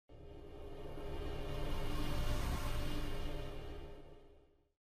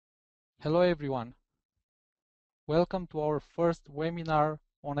Hello everyone. Welcome to our first webinar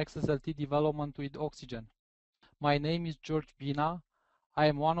on XSLT development with oXygen. My name is George Bina. I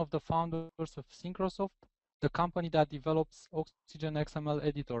am one of the founders of Synchrosoft, the company that develops oXygen XML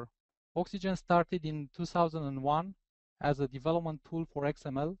editor. oXygen started in 2001 as a development tool for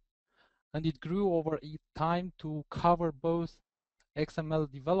XML, and it grew over time to cover both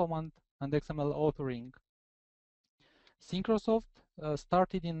XML development and XML authoring. Synchrosoft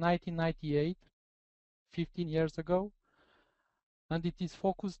started in 1998, 15 years ago, and it is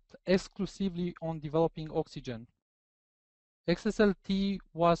focused exclusively on developing oXygen. XSLT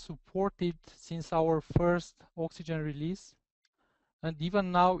was supported since our first oXygen release, and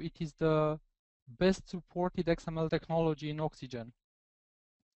even now it is the best supported XML technology in oXygen.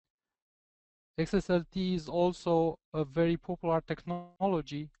 XSLT is also a very popular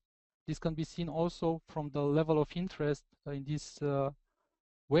technology. This can be seen also from the level of interest in this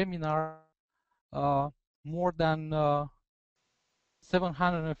webinar. More than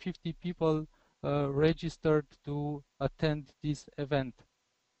 750 people registered to attend this event.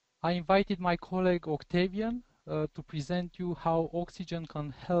 I invited my colleague Octavian to present you how oXygen can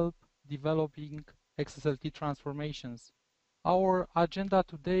help developing XSLT transformations. Our agenda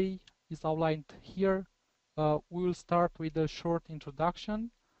today is outlined here. We will start with a short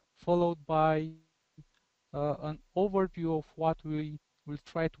introduction, followed by an overview of what we will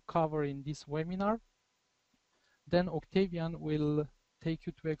try to cover in this webinar. Then Octavian will take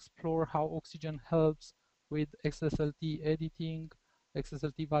you to explore how oXygen helps with XSLT editing,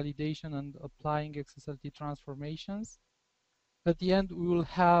 XSLT validation, and applying XSLT transformations. At the end, we will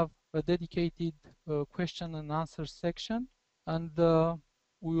have a dedicated question and answer section, and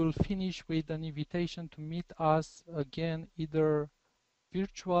we will finish with an invitation to meet us again either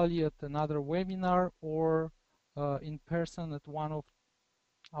virtually at another webinar or in person at one of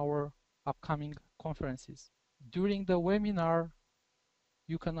our upcoming conferences. During the webinar,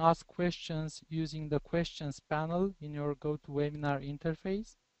 you can ask questions using the questions panel in your GoToWebinar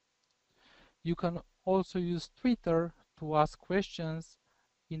interface. You can also use Twitter to ask questions.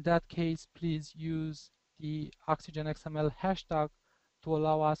 In that case, please use the oXygen XML hashtag to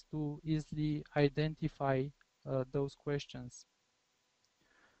allow us to easily identify those questions.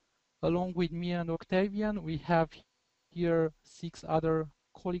 Along with me and Octavian, we have here 6 other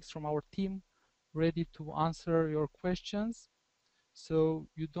colleagues from our team ready to answer your questions. So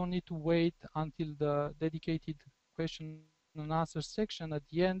you don't need to wait until the dedicated question and answer section. At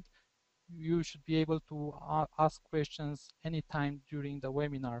the end, you should be able to ask questions anytime during the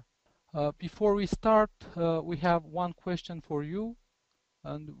webinar. Before we start, we have one question for you,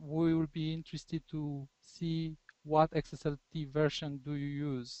 and we will be interested to see what XSLT version do you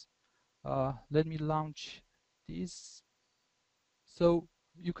use. Let me launch this. So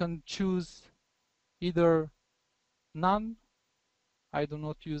you can choose either none. I do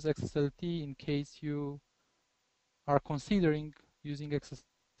not use XSLT in case you are considering using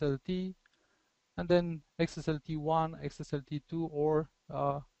XSLT, and then XSLT1, XSLT2, or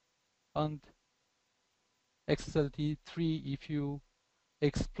and XSLT3 if you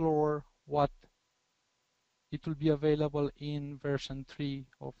explore what it will be available in version 3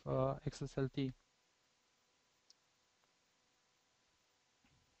 of XSLT.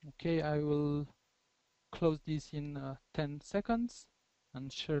 Okay, I will close this in 10 seconds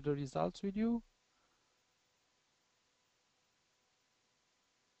and share the results with you.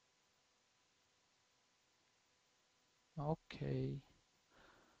 Okay,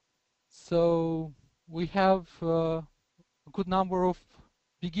 so we have a good number of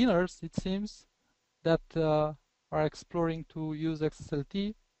beginners, it seems, that are exploring to use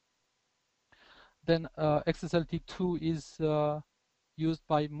XSLT. Then XSLT2 is used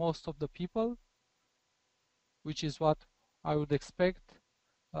by most of the people, which is what I would expect.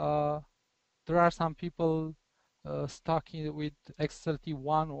 There are some people stuck with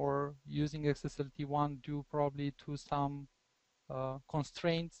XSLT1 or using XSLT1 due probably to some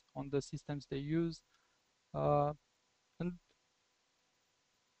constraints on the systems they use. And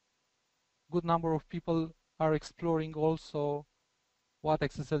good number of people are exploring also what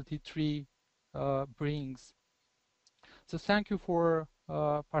XSLT3 brings. So thank you for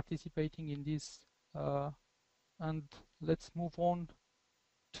participating in this, and let's move on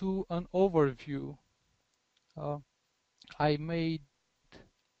to an overview. I made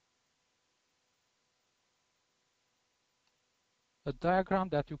a diagram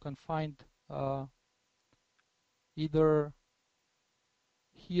that you can find either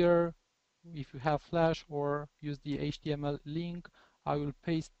here if you have Flash or use the HTML link. I will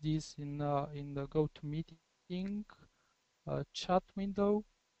paste this in the GoToMeeting chat window.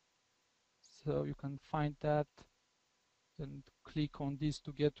 So you can find that and click on this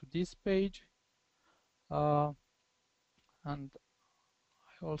to get to this page. And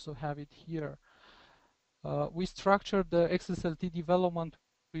I also have it here. We structured the XSLT development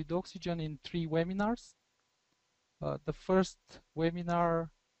with oXygen in 3 webinars. The first webinar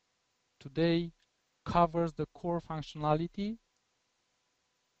today covers the core functionality,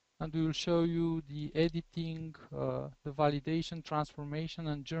 and we will show you the editing, the validation, transformation,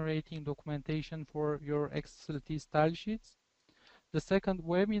 and generating documentation for your XSLT style sheets. The second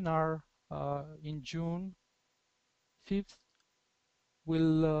webinar in June 5th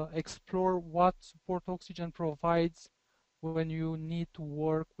will explore what support oXygen provides when you need to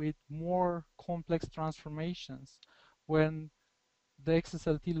work with more complex transformations, when the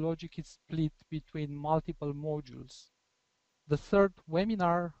XSLT logic is split between multiple modules. The third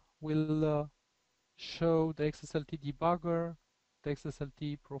webinar will show the XSLT debugger, the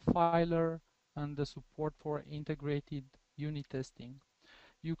XSLT profiler, and the support for integrated unit testing.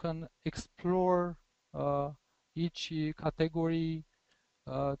 You can explore each category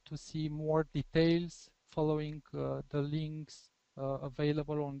to see more details following the links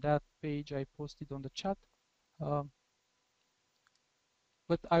available on that page I posted on the chat.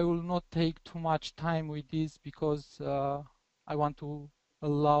 But I will not take too much time with this because I want to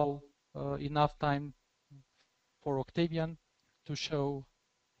allow enough time for Octavian to show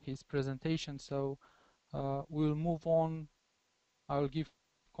his presentation. So we'll move on. I'll give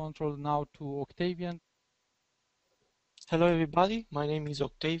control now to Octavian. Hello everybody, my name is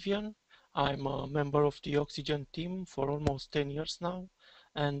Octavian. I'm a member of the oXygen team for almost 10 years now,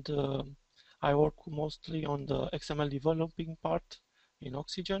 and I work mostly on the XML developing part in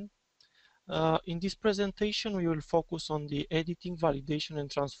oXygen. In this presentation, we will focus on the editing, validation, and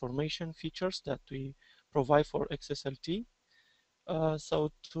transformation features that we provide for XSLT.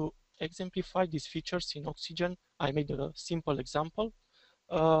 So to exemplify these features in oXygen, I made a simple example.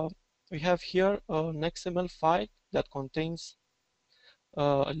 We have here an XML file that contains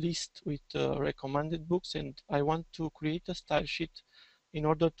a list with recommended books, and I want to create a style sheet in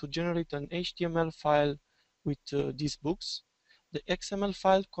order to generate an HTML file with these books. The XML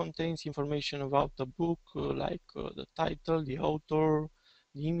file contains information about the book, like the title, the author,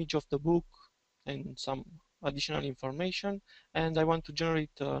 the image of the book, and some additional information. And I want to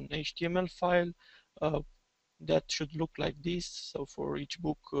generate an HTML file that should look like this. So for each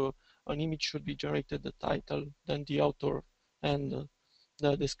book, an image should be generated, the title, then the author, and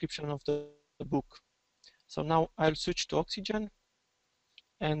the description of the book. So now I'll switch to oXygen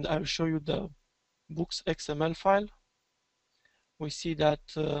and I'll show you the book's XML file. We see that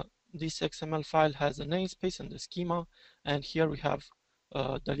this XML file has a namespace and a schema, and here we have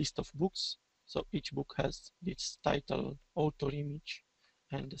the list of books. So each book has its title, author, image,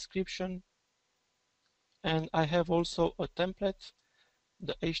 and description. And I have also a template.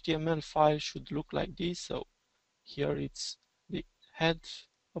 The HTML file should look like this. So here it's the head,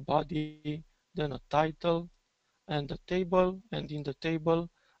 a body, then a title, and a table. And in the table,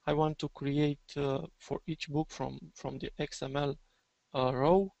 I want to create for each book from the XML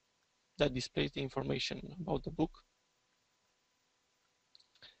row that displays the information about the book.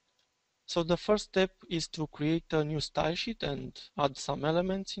 So the first step is to create a new style sheet and add some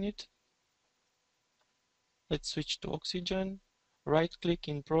elements in it. Let's switch to oXygen, right click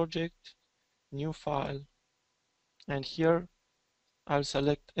in project, new file, and here I'll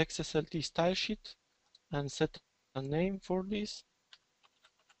select XSLT style sheet and set a name for this.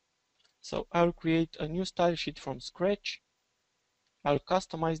 So I'll create a new style sheet from scratch. I'll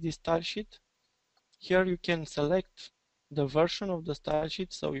customize this style sheet. Here you can select the version of the style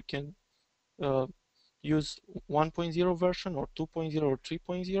sheet, so you can use 1.0 version or 2.0 or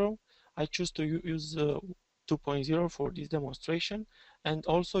 3.0. I choose to use 2.0 for this demonstration, and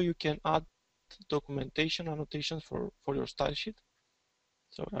also you can add documentation annotations for your style sheet.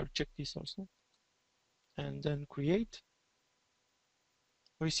 So I'll check this also and then create.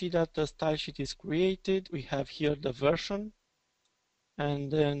 We see that the style sheet is created. We have here the version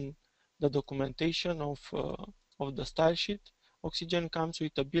and then the documentation of the style sheet. oXygen comes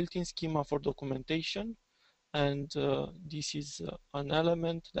with a built-in schema for documentation, and this is an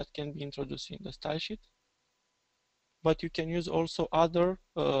element that can be introduced in the style sheet. But you can use also other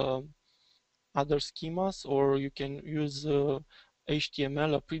schemas, or you can use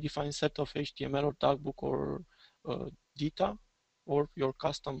HTML, a predefined set of HTML or dagbook or data, or your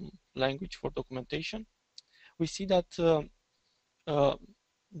custom language for documentation. We see that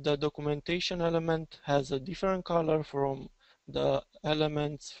the documentation element has a different color from the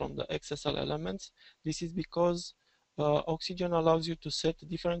elements, from the XSL elements. This is because oXygen allows you to set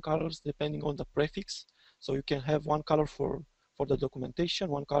different colors depending on the prefix. So you can have one color for the documentation,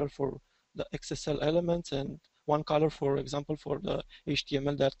 one color for the XSL elements, and one color, for example, for the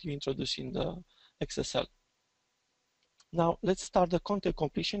HTML that you introduce in the XSL. Now let's start the content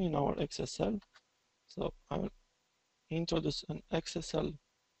completion in our XSL. So I'll introduce an XSL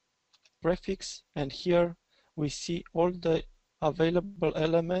prefix, and here we see all the available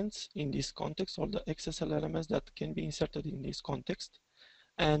elements in this context, all the XSL elements that can be inserted in this context.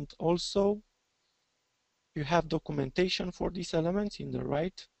 And also you have documentation for these elements in the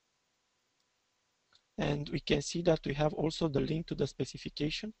right. And we can see that we have also the link to the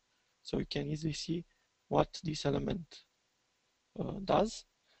specification. So you can easily see what this element does.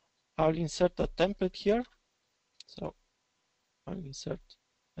 I'll insert a template here. So I'll insert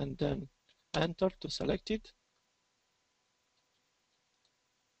and then enter to select it.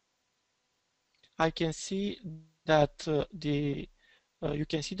 I can see that you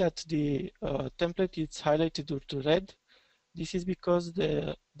can see that the template is highlighted to red. This is because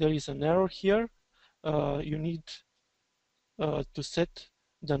there is an error here. You need to set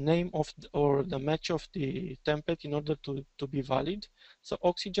the name of or the match of the template in order to be valid. So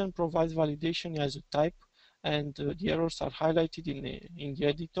oXygen provides validation as a type, and the errors are highlighted in the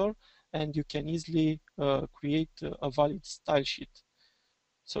editor, and you can easily create a valid style sheet.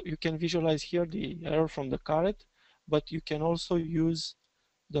 So you can visualize here the error from the caret, but you can also use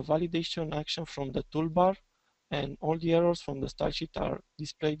the validation action from the toolbar, and all the errors from the style sheet are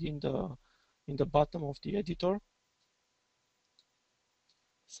displayed in the bottom of the editor.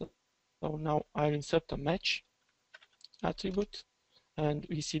 So now I'll insert a match attribute, and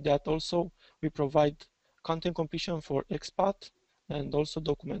we see that also we provide content completion for XPath and also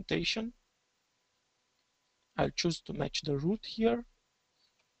documentation. I'll choose to match the root here,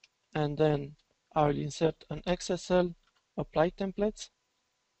 and then I'll insert an XSL apply templates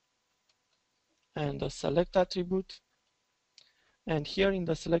and a select attribute. And here in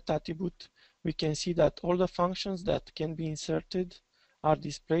the select attribute, we can see that all the functions that can be inserted are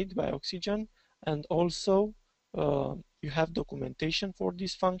displayed by oXygen, and also you have documentation for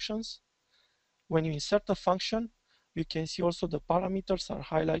these functions. When you insert a function, you can see also the parameters are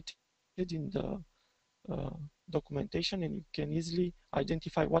highlighted in the documentation, and you can easily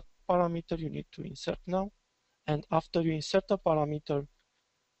identify what parameter you need to insert now. And after you insert a parameter,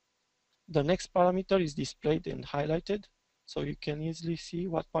 the next parameter is displayed and highlighted, so you can easily see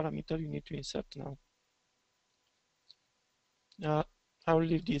what parameter you need to insert now. I will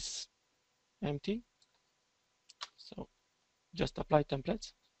leave this empty, so just apply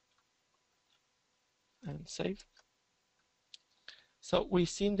templates and save. So we've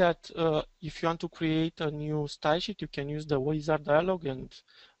seen that if you want to create a new style sheet, you can use the wizard dialog, and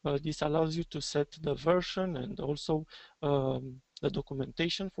this allows you to set the version and also the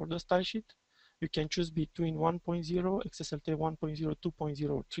documentation for the style sheet. You can choose between 1.0, XSLT 1.0, 2.0,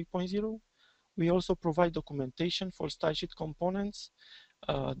 or 3.0. We also provide documentation for style sheet components.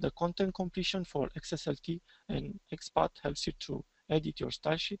 The content completion for XSLT and XPath helps you to edit your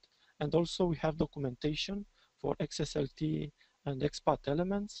style sheet. And also we have documentation for XSLT and XPath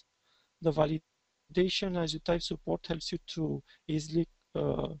elements. The validation as you type support helps you to easily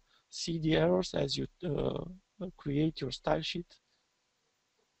see the errors as you create your style sheet.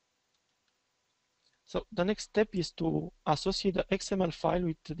 So the next step is to associate the XML file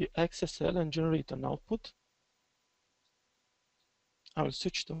with the XSL and generate an output. I will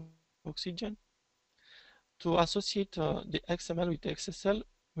switch to oXygen. To associate the XML with XSL,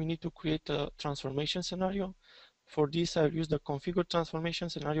 we need to create a transformation scenario. For this, I'll use the configure transformation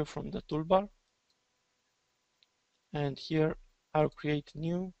scenario from the toolbar. And here I'll create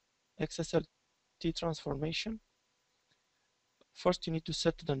new XSLT transformation. First, you need to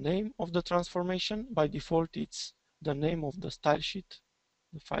set the name of the transformation. By default, it's the name of the style sheet,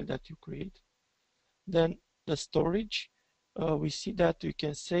 the file that you create. Then the storage, we see that you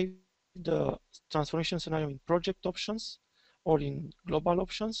can save the transformation scenario in project options or in global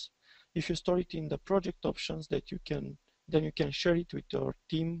options. If you store it in the project options, then you can share it with your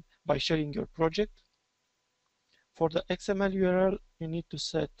team by sharing your project. For the XML URL, you need to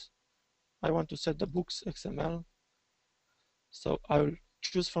set, I want to set the books XML. So I will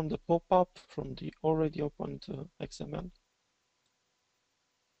choose from the pop-up from the already opened XML,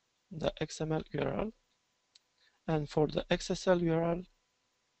 the XML URL. And for the XSL URL,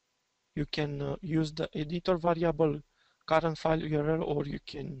 you can use the editor variable current file URL, or you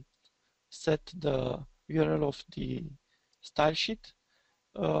can set the URL of the style sheet.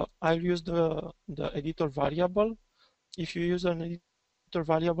 I'll use the editor variable. If you use an editor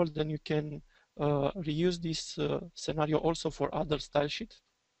variable, then you can reuse this scenario also for other style sheets.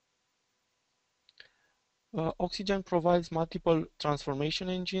 oXygen provides multiple transformation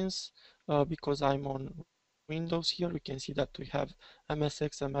engines. Because I'm on Windows here, we can see that we have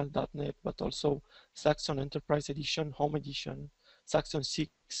MSXML.NET, but also Saxon Enterprise Edition, Home Edition, Saxon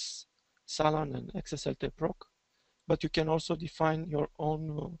 6, Salon, and XSLT Proc. But you can also define your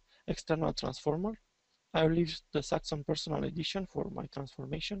own external transformer. I will leave the Saxon Personal Edition for my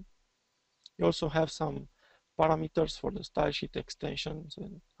transformation. You also have some parameters for the style sheet extensions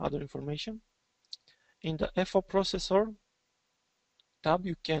and other information. In the FO processor tab,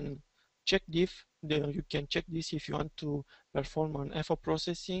 you can check this if you want to perform an FO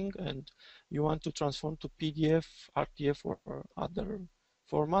processing and you want to transform to PDF, RTF, or other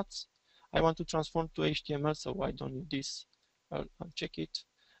formats. I want to transform to HTML, so I don't need this. I'll check it.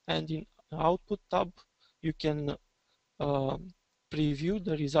 And in output tab, you can preview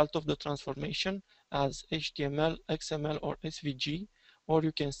the result of the transformation as HTML, XML, or SVG, or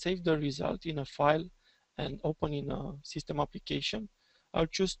you can save the result in a file and open in a system application. I'll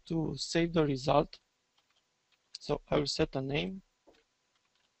choose to save the result. So I will set a name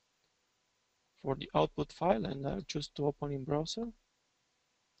for the output file and I'll choose to open in browser.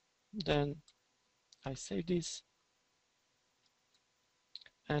 Then I save this.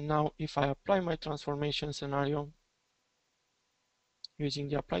 And now if I apply my transformation scenario using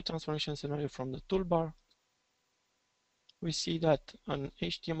the apply transformation scenario from the toolbar, we see that an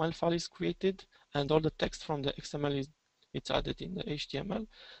HTML file is created and all the text from the XML it's added in the HTML.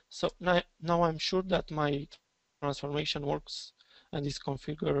 So now I'm sure that my transformation works and is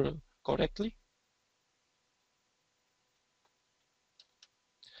configured correctly.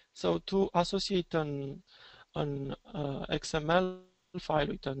 So to associate an XML file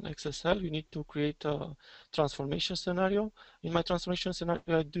with an XSL, you need to create a transformation scenario. In my transformation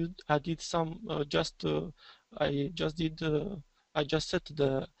scenario, I did some I just set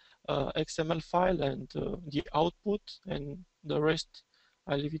the XML file and the output, and the rest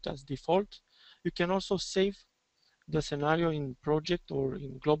I leave it as default. You can also save the scenario in project or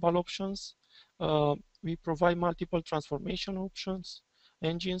in global options. We provide multiple transformation options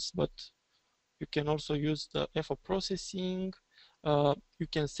engines, but you can also use the FO processing. You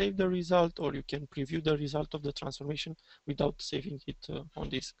can save the result or you can preview the result of the transformation without saving it on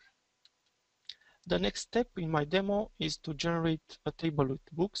disk. The next step in my demo is to generate a table with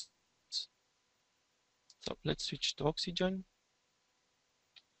books. So let's switch to oXygen.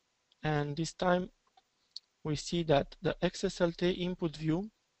 And this time we see that the XSLT input view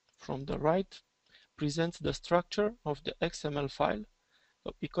from the right presents the structure of the XML file.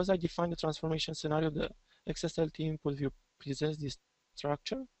 So because I defined the transformation scenario, the XSLT input view presents this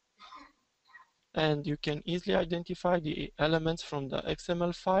structure. And you can easily identify the elements from the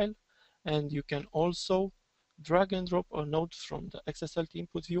XML file. And you can also drag and drop a node from the XSLT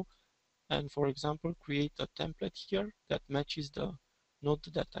input view. And for example, create a template here that matches the node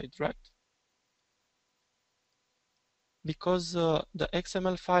that I dragged. Because the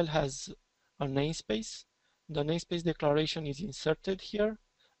XML file has a namespace, the namespace declaration is inserted here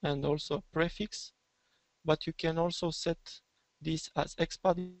and also a prefix, but you can also set this as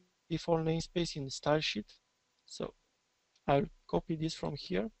XPath default namespace in the style sheet. So I'll copy this from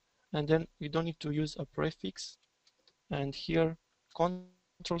here, and then we don't need to use a prefix. And here,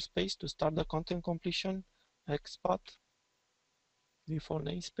 control space to start the content completion, XPath default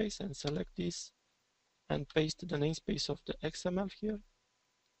namespace, and select this and paste the namespace of the XML here.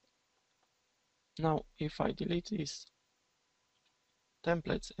 Now, if I delete these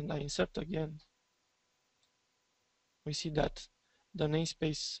templates and I insert again, we see that the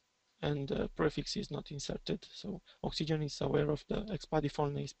namespace and the prefix is not inserted. So oXygen is aware of the XPath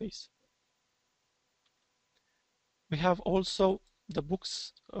default namespace. We have also the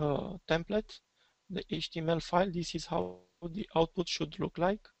books template, the HTML file. This is how the output should look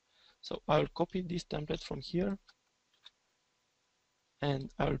like. So I'll copy this template from here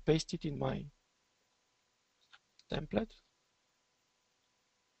and I'll paste it in my template.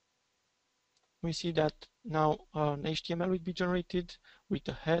 We see that now an HTML will be generated with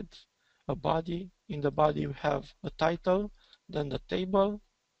a head, a body. In the body we have a title, then the table,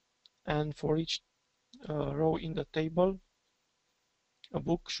 and for each row in the table a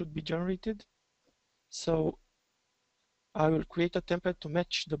book should be generated. So I will create a template to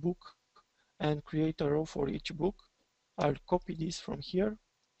match the book and create a row for each book. I'll copy this from here,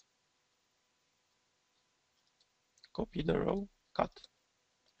 copy the row, cut,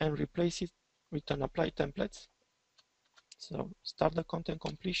 and replace it with an apply templates. So start the content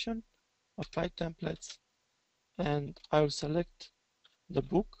completion, apply templates, and I'll select the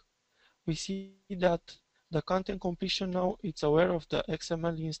book. we see that the content completion now it's aware of the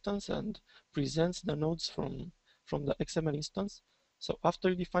XML instance and presents the nodes from the XML instance. So after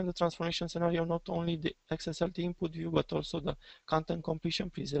you define the transformation scenario, not only the XSLT input view, but also the content completion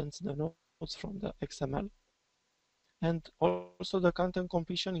presents the nodes from the XML. And also the content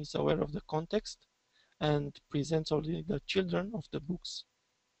completion is aware of the context and presents only the children of the books.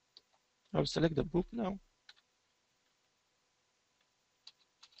 I'll select the book now.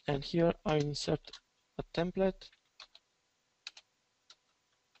 And here I insert a template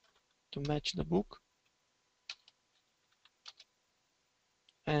to match the book.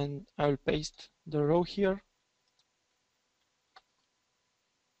 And I'll paste the row here.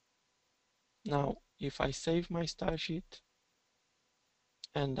 Now, if I save my style sheet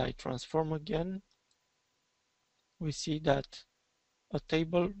and I transform again, we see that a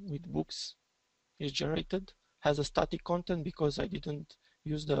table with books is generated, has a static content because I didn't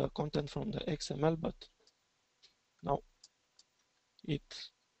use the content from the XML, but now it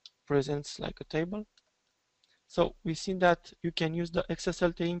presents like a table. So we see that you can use the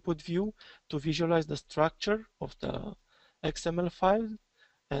XSLT input view to visualize the structure of the XML file,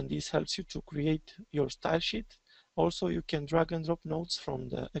 and this helps you to create your style sheet. Also, you can drag and drop nodes from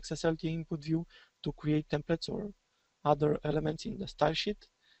the XSLT input view to create templates or other elements in the style sheet.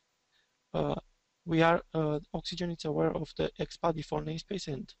 Uh, oXygen is aware of the XPath default namespace,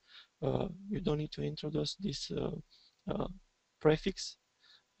 and you don't need to introduce this uh, prefix.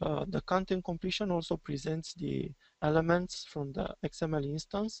 The content completion also presents the elements from the XML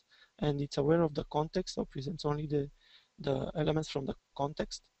instance, and it's aware of the context, so presents only the elements from the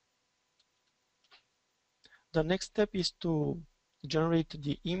context. The next step is to generate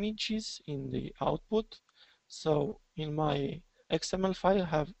the images in the output. So in my XML file,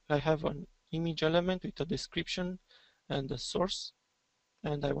 I have an image element with a description and a source,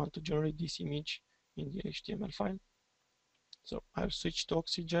 and I want to generate this image in the HTML file. So I'll switch to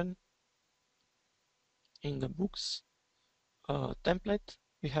oXygen. In the books template,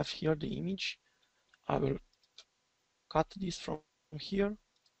 we have here the image. I will cut this from here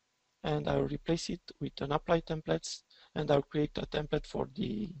and I will replace it with an apply templates, and I'll create a template for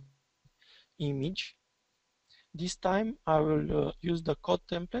the image. This time I will use the code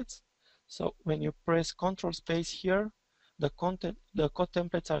templates. So when you press Ctrl space here, the code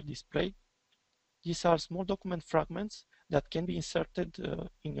templates are displayed. These are small document fragments that can be inserted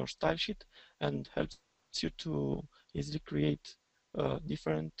in your style sheet and helps you to easily create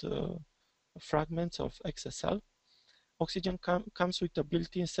different fragments of XSL. oXygen comes with a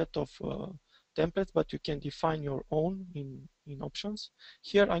built-in set of templates, but you can define your own in options.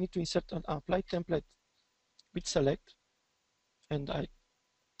 Here I need to insert an apply template with select, and I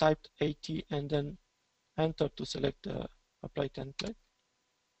typed 80 and then enter to select the apply template.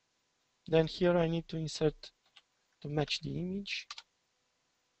 Then here I need to insert to match the image,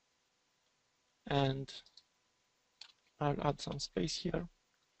 and I'll add some space here.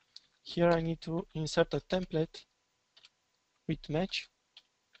 Here I need to insert a template with match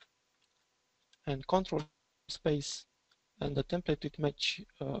and Control space, and the template with match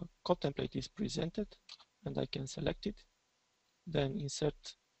code template is presented, and I can select it. Then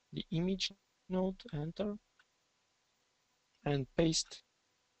insert the image node, enter, and paste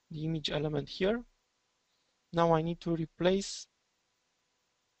the image element here. Now I need to replace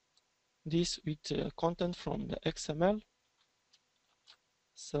this with content from the XML.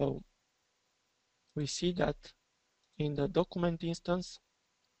 So we see that in the document instance,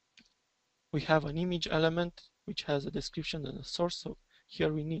 we have an image element which has a description and a source. So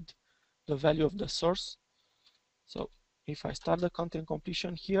here we need the value of the source. So if I start the content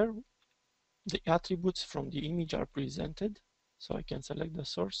completion here, the attributes from the image are presented. So I can select the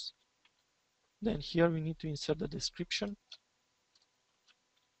source. Then here we need to insert the description.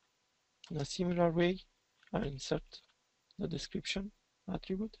 In a similar way, I insert the description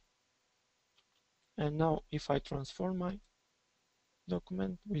attribute. And now if I transform my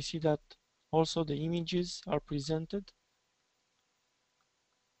document, we see that also the images are presented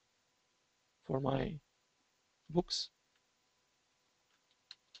for my books.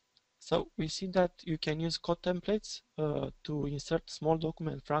 So we see that you can use code templates to insert small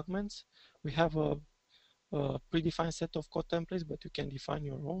document fragments. We have a predefined set of code templates, but you can define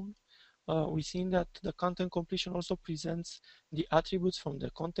your own. We've seen that the content completion also presents the attributes from the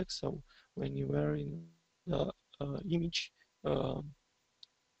context. So when you were in the image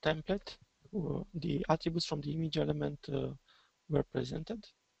template, the attributes from the image element were presented.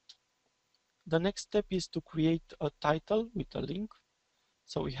 The next step is to create a title with a link.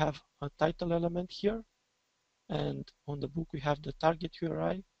 So we have a title element here, and on the book we have the target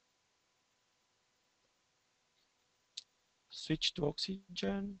URI. switch to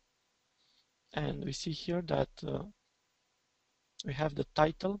oXygen, and we see here that we have the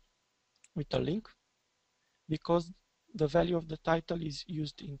title with a link. Because the value of the title is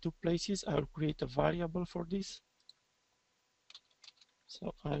used in two places, I will create a variable for this.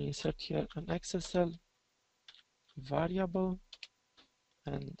 So I'll insert here an XSL variable,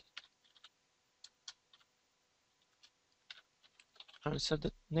 and I'll set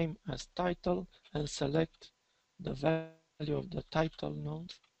the name as title and select the value of the title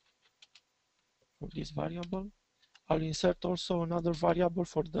node for this variable. I'll insert also another variable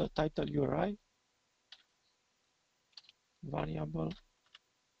for the title URI, variable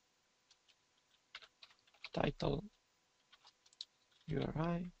title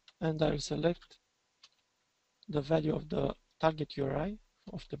URI, and I'll select the value of the target URI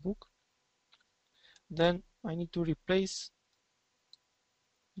of the book. Then I need to replace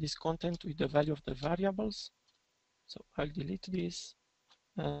this content with the value of the variables. So I'll delete this,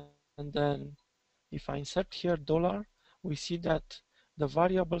 and then if I insert here $, we see that the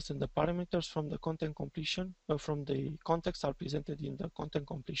variables and the parameters from the content completion from the context are presented in the content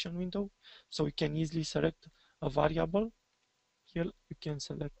completion window. So we can easily select a variable. Here you can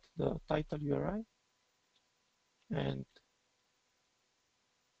select the title URI, and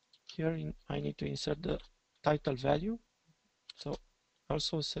here I need to insert the title value. So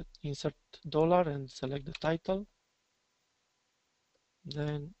also insert $ and select the title.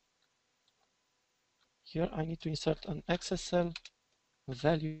 Then here I need to insert an XSL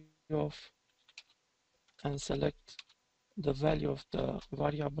value of and select the value of the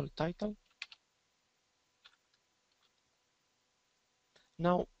variable title.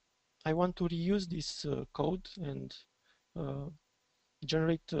 Now I want to reuse this code and uh,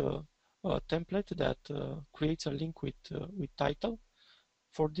 generate a template that creates a link with title.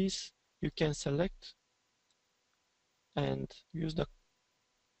 For this, you can select and use the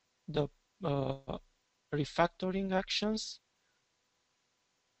refactoring actions,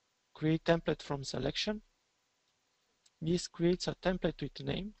 create template from selection. This creates a template with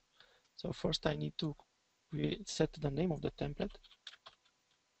name. So first I need to set the name of the template,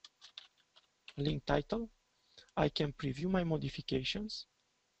 link title. I can preview my modifications.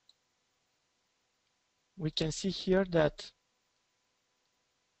 We can see here that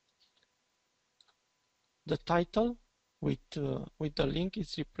the title with the link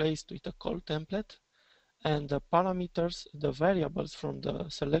is replaced with a call template, and the parameters, the variables from the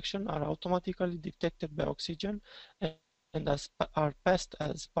selection are automatically detected by oXygen and are passed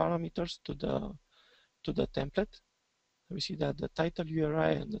as parameters to the template. We see that the title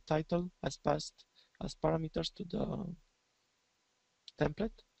URI and the title has passed as parameters to the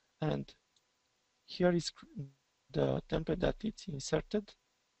template, and here is the template that it's inserted.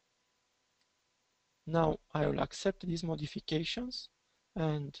 Now I will accept these modifications,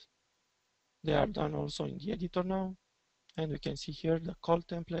 and they are done also in the editor now, and we can see here the call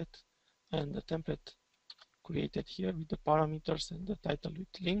template and the template created here with the parameters and the title with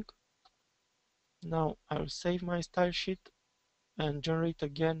link. Now I will save my style sheet and generate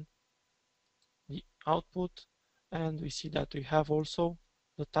again the output, and we see that we have also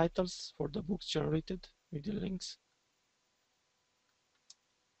the titles for the books generated with the links.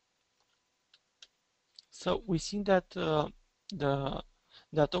 So we see that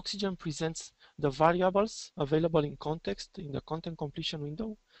that oXygen presents the variables available in context in the content completion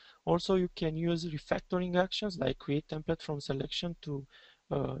window. Also, you can use refactoring actions like create template from selection to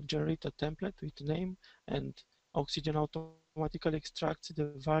generate a template with name, and oXygen automatically extracts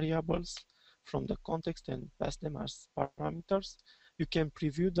the variables from the context and pass them as parameters. You can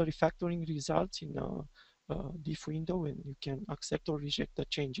preview the refactoring results in a diff window, and you can accept or reject the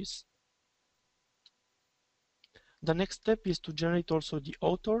changes. The next step is to generate also the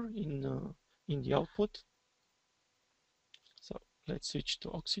author in the output. So let's switch to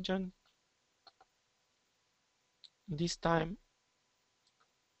oXygen. This time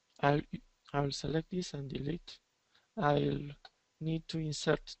I'll select this and delete. I'll need to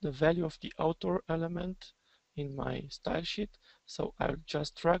insert the value of the author element in my style sheet. So I'll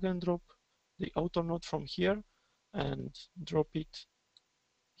just drag and drop the author node from here and drop it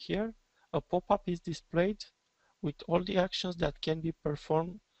here. A pop-up is displayed with all the actions that can be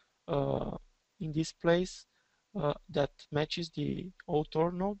performed in this place that matches the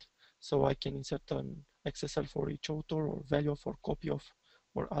author node. So I can insert an XSL for each author or value for copy of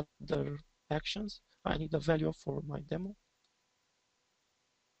or other actions. I need a value for my demo.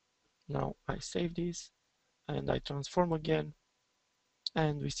 Now I save this and I transform again,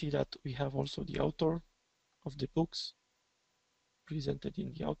 and we see that we have also the author of the books presented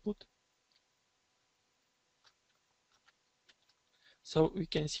in the output. So we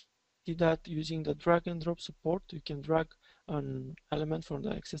can see that using the drag and drop support, you can drag an element from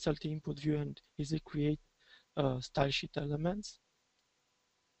the XSLT input view and easily create style sheet elements.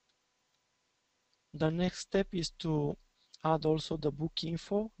 The next step is to add also the book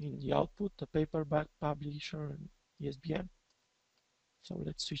info in the output, the paperback, publisher, and ISBN. So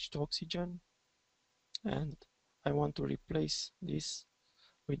let's switch to oXygen, and I want to replace this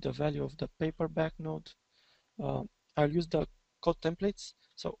with the value of the paperback node. I'll use the code templates.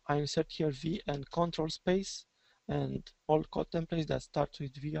 So I insert here V and control space, and all code templates that start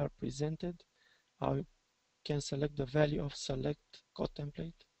with V are presented. I can select the value of select code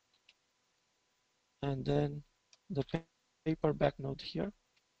template, and then the paperback node here.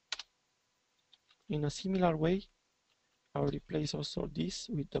 In a similar way, I'll replace also this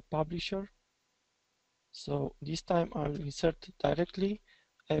with the publisher. So this time I'll insert directly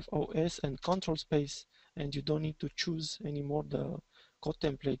FOS and control space, and you don't need to choose anymore the code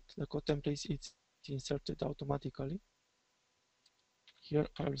template. The code template is inserted automatically. Here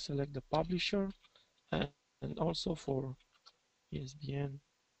I will select the publisher, and also for ISBN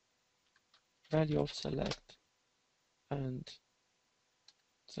value of select, and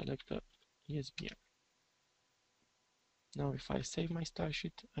select the ISBN. Now if I save my style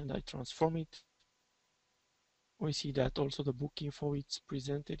sheet and I transform it, we see that also the book info is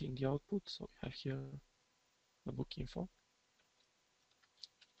presented in the output. So we have here the book info.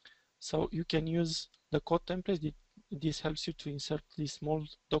 So you can use the code template. This helps you to insert these small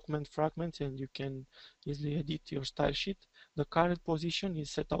document fragments, and you can easily edit your style sheet. The current position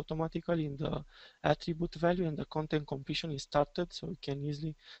is set automatically in the attribute value, and the content completion is started, so you can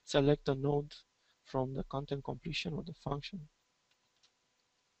easily select a node from the content completion of the function.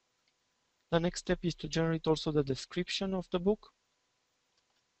 The next step is to generate also the description of the book.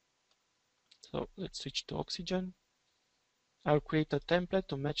 So let's switch to oXygen. I'll create a template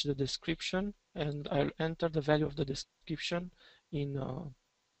to match the description, and I'll enter the value of the description in a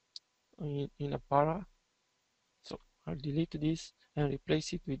para. So I'll delete this and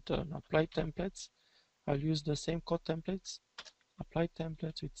replace it with an apply templates. I'll use the same code templates, apply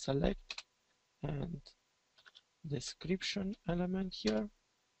templates with select and description element here.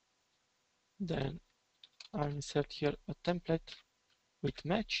 Then I'll insert here a template with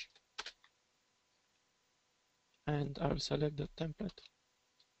match, and I'll select the template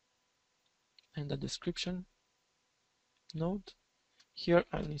and the description node. Here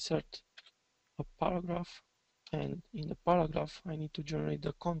I'll insert a paragraph, and in the paragraph I need to generate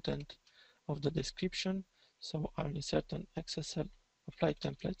the content of the description. So I'll insert an XSL apply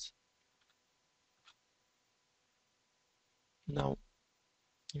templates. Now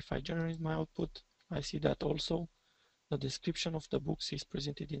if I generate my output, I see that also the description of the books is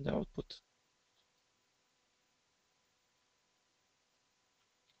presented in the output.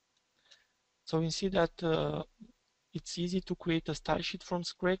 So you see that it's easy to create a style sheet from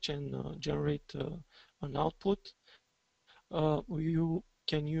scratch and generate an output. You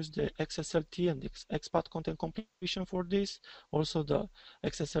can use the XSLT and XPath content completion for this. Also, the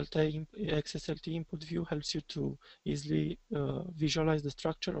XSLT input view helps you to easily visualize the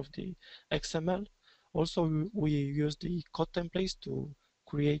structure of the XML. Also, we use the code templates to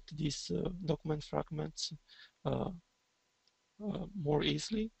create these document fragments more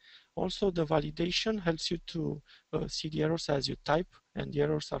easily. Also, the validation helps you to see the errors as you type, and the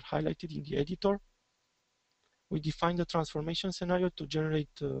errors are highlighted in the editor. We define the transformation scenario to generate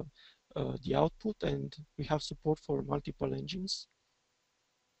the output, and we have support for multiple engines.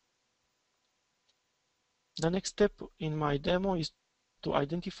 The next step in my demo is to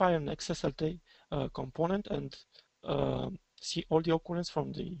identify an XSLT component and see all the occurrence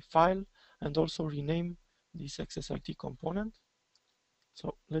from the file, and also rename this XSLT component.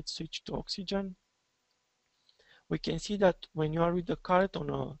 So let's switch to oXygen. We can see that when you are with the card on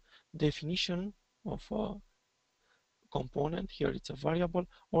a definition of a component, here it's a variable,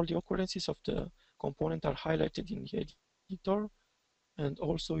 all the occurrences of the component are highlighted in the editor, and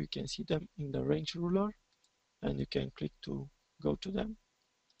also you can see them in the range ruler, and you can click to go to them.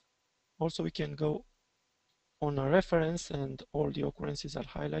 Also, we can go on a reference, and all the occurrences are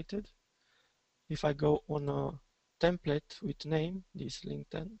highlighted. If I go on a template with name, this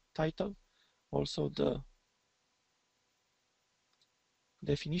linked title, also the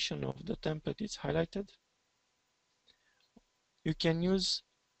definition of the template is highlighted. You can use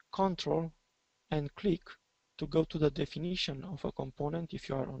Control and click to go to the definition of a component if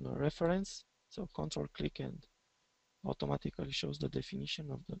you are on a reference. So Control click and automatically shows the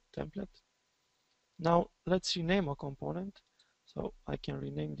definition of the template. Now let's rename a component. So I can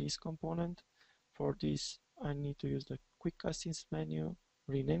rename this component. For this I need to use the quick castings menu,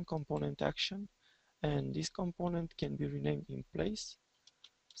 rename component action, and this component can be renamed in place.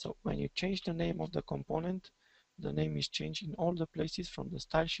 So when you change the name of the component, the name is changed in all the places from the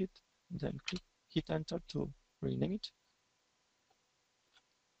style sheet. Then hit enter to rename it.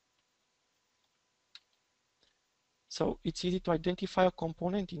 So it's easy to identify a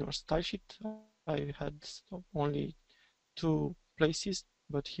component in our style sheet. I had only 2 places,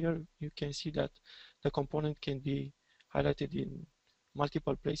 but here you can see that the component can be highlighted in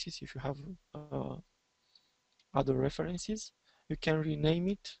multiple places if you have other references. You can rename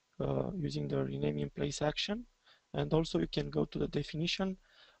it using the rename in place action, and also you can go to the definition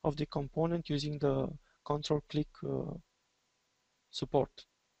of the component using the control click support.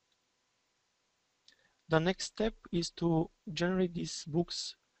 The next step is to generate these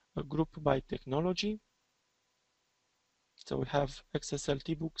books grouped by technology. So we have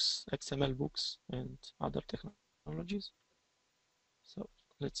XSLT books, XML books, and other technologies. So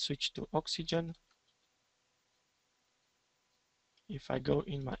let's switch to oXygen. If I go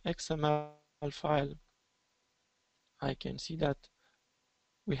in my XML file, I can see that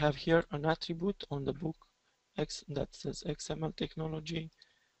we have here an attribute on the book X that says XML technology.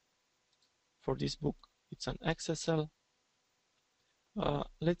 For this book, it's an XSL.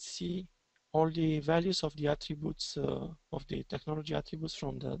 Let's see all the values of the attributes of the technology attributes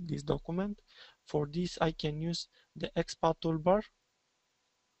from this document. For this, I can use the XPath toolbar,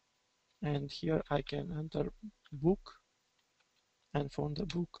 and here I can enter book, and from the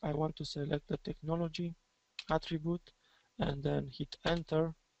book I want to select the technology attribute and then hit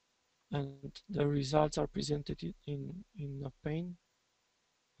enter, and the results are presented in a pane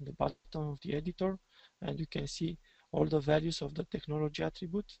in the bottom of the editor, and you can see all the values of the technology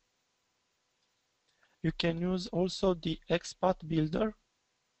attribute. You can use also the XPath builder.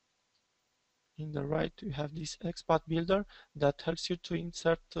 In the right, you have this XPath builder that helps you to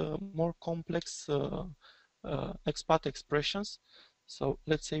insert more complex XPath expressions. So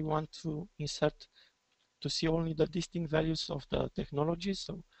let's say you want to insert to see only the distinct values of the technology.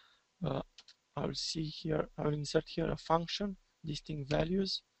 So uh, I'll insert here a function, distinct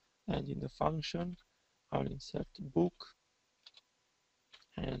values, and in the function I'll insert book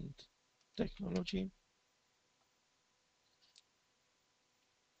and technology.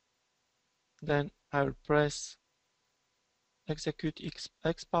 Then I'll press execute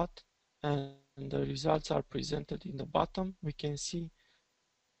XPath, and the results are presented in the bottom. We can see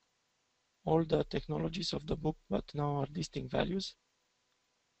all the technologies of the book, but now are distinct values.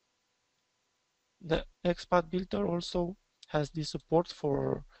 The XPath builder also has the support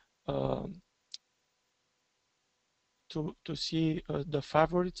for to see the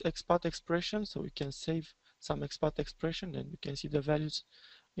favorites XPath expression, so we can save some XPath expression and we can see the values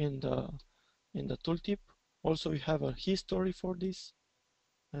in the tooltip. Also, we have a history for this,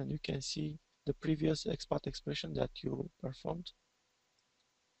 and you can see the previous XPath expression that you performed.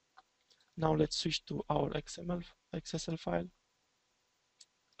 Now let's switch to our XSL file.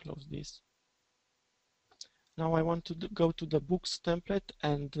 Close this. Now I want to go to the books template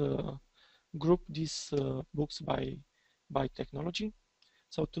and group these books by technology.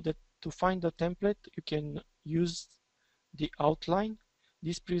 So to find the template, you can use the outline.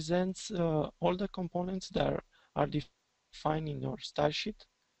 This presents all the components that are defined in your style sheet.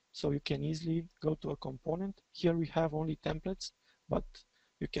 So you can easily go to a component. Here we have only templates, but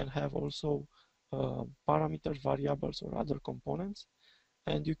you can have also parameters, variables, or other components.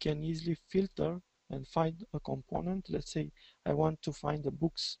 And you can easily filter and find a component. Let's say I want to find the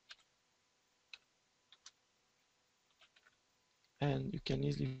books, and you can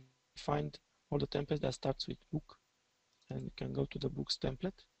easily find all the templates that starts with book, and you can go to the books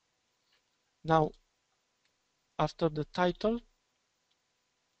template. Now, after the title,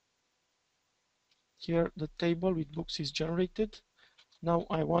 here the table with books is generated. Now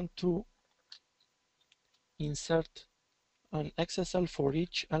I want to insert an XSL for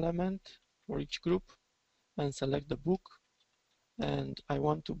each element, for each group, and select the book. And I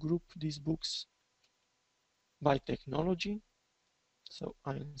want to group these books by technology. So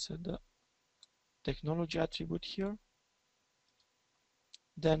I insert the technology attribute here.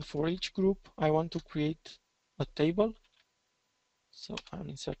 Then for each group, I want to create a table. So I'll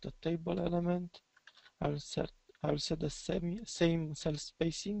insert a table element. I'll set the same cell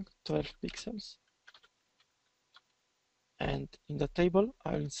spacing, 12 pixels. And in the table,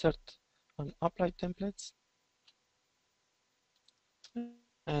 I'll insert an apply templates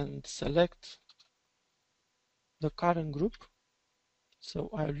and select the current group. So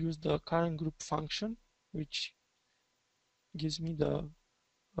I'll use the current group function, which gives me the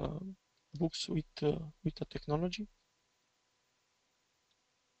books with the technology.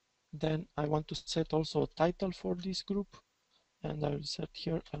 Then I want to set also a title for this group, and I will set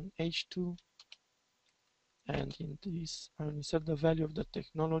here an H2, and in this I will insert the value of the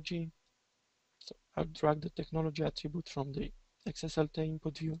technology. So I'll drag the technology attribute from the XSLT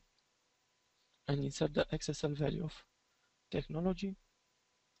input view and insert the XSL value of technology.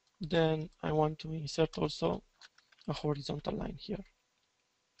 Then I want to insert also a horizontal line here.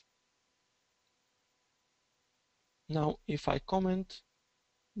 Now if I comment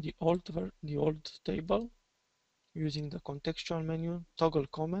the old table using the contextual menu toggle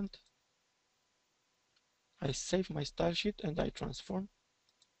comment, I save my style sheet and I transform.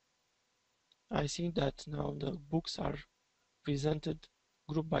 I see that now the books are presented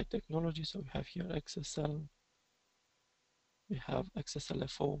group by technology. So we have here XSL, we have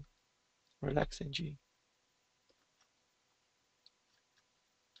XSLFO, RelaxNG.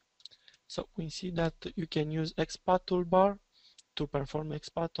 So we see that you can use XPath toolbar to perform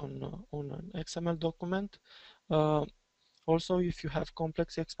XPath on an XML document. Also, if you have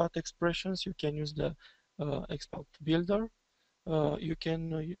complex XPath expressions, you can use the XPath builder. You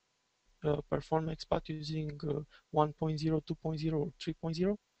can perform XPath using 1.0, 2.0, or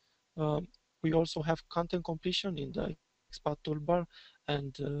 3.0. We also have content completion in the XPath toolbar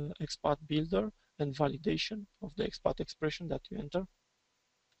and XPath builder and validation of the XPath expression that you enter.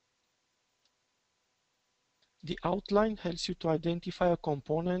 The outline helps you to identify a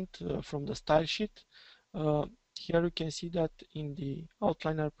component from the style sheet. Here you can see that in the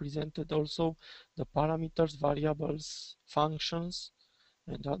outline are presented also the parameters, variables, functions,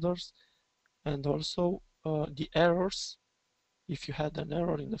 and others, and also the errors. If you had an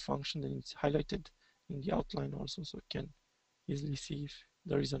error in the function, then it's highlighted in the outline also, so you can easily see if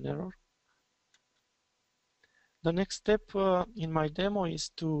there is an error. The next step in my demo is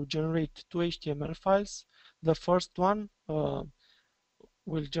to generate two HTML files. The first one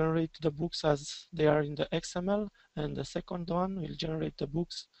will generate the books as they are in the XML, and the second one will generate the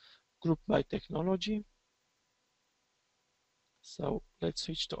books grouped by technology. So let's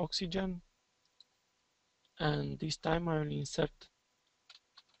switch to oXygen, and this time I will insert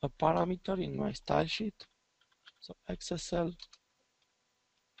a parameter in my style sheet. So XSL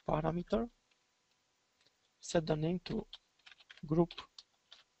parameter, set the name to group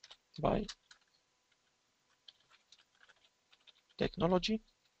by technology,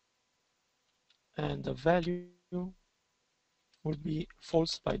 and the value will be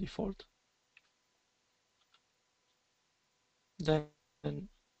false by default. Then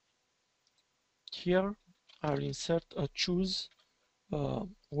here I'll insert a choose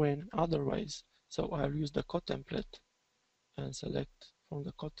when otherwise. So I'll use the code template and select from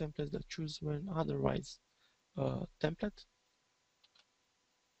the code template the choose when otherwise template.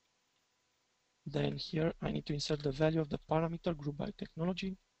 Then here I need to insert the value of the parameter group by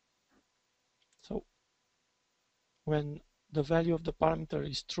technology. So when the value of the parameter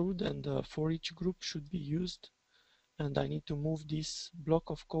is true, then the for each group should be used, and I need to move this block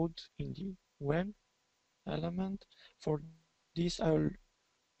of code in the when element. For this I will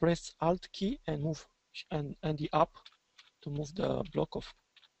press Alt key and move and the up to move the block of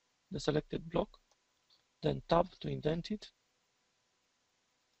the selected block, then tab to indent it.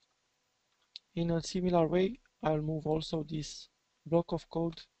 In a similar way, I'll move also this block of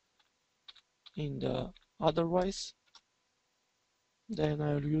code in the otherwise. Then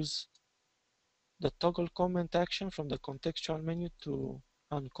I'll use the toggle comment action from the contextual menu to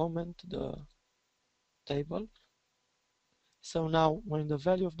uncomment the table. So now when the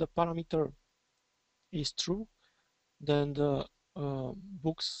value of the parameter is true, then the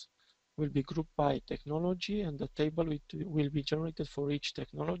books will be grouped by technology and the table will be generated for each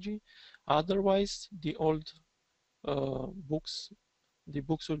technology. Otherwise, the old books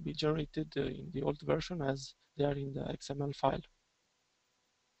will be generated in the old version as they are in the XML file.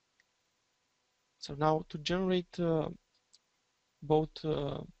 So now to generate both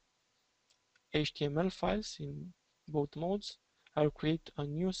HTML files in both modes, I'll create a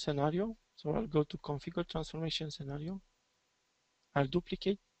new scenario. So I'll go to configure transformation scenario. I'll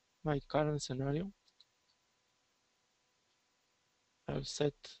duplicate my current scenario. I'll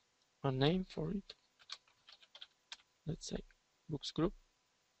set a name for it. Let's say books group.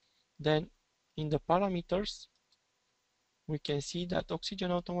 Then in the parameters, we can see that oXygen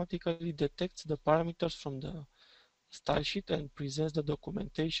automatically detects the parameters from the style sheet and presents the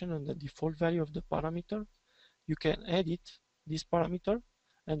documentation and the default value of the parameter. You can edit this parameter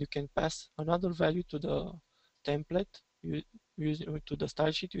and you can pass another value to the template to the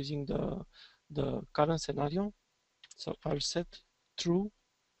style sheet using the current scenario. So I'll set true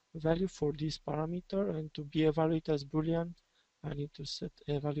value for this parameter, and to be evaluated as Boolean, I need to set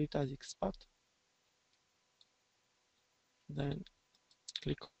evaluate as XPath. Then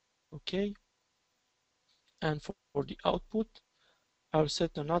click OK. And for the output, I'll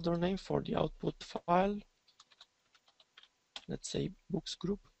set another name for the output file. Let's say books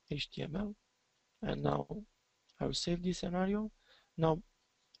group HTML. And now I'll save this scenario. Now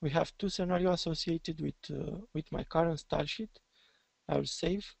we have two scenarios associated with my current style sheet. I'll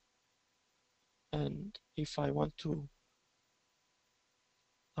save, and if I want to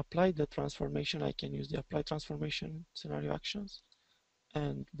apply the transformation, I can use the apply transformation scenario actions,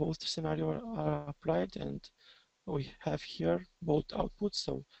 and both scenarios are applied, and we have here both outputs.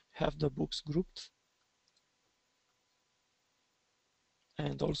 So have the books grouped,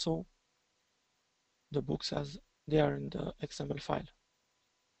 and also the books as they are in the XML file.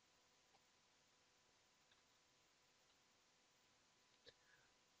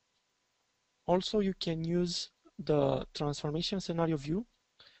 Also, you can use the transformation scenario view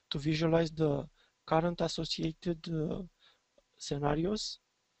to visualize the current associated scenarios.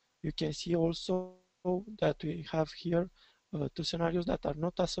 You can see also that we have here two scenarios that are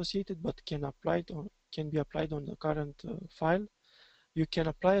not associated but can be applied on the current file. You can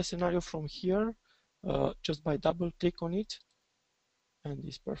apply a scenario from here just by double click on it, and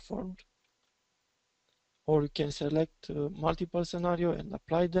is performed. Or you can select multiple scenario and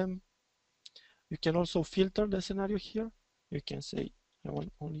apply them. You can also filter the scenario here. You can say I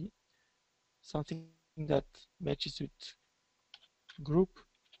want only something that matches with group,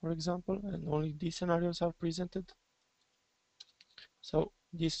 for example, and only these scenarios are presented. So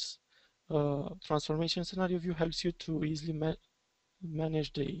this transformation scenario view helps you to easily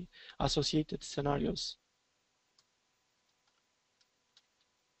manage the associated scenarios.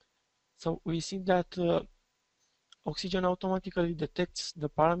 So we see that oXygen automatically detects the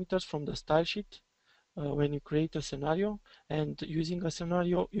parameters from the style sheet when you create a scenario, and using a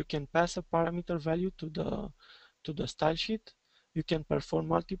scenario you can pass a parameter value to the style sheet. You can perform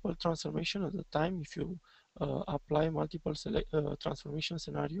multiple transformation at a time if you apply multiple transformation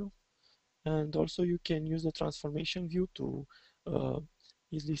scenario, and also you can use the transformation view to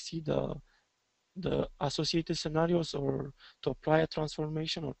easily see the associated scenarios, or to apply a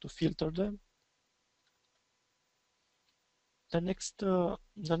transformation, or to filter them. The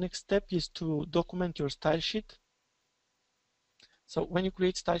next step is to document your style sheet. So when you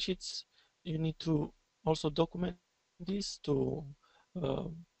create style sheets, you need to also document this to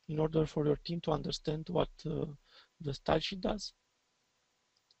in order for your team to understand what the style sheet does.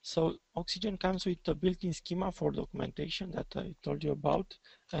 So oXygen comes with a built-in schema for documentation that I told you about,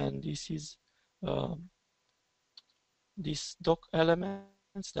 and this is these doc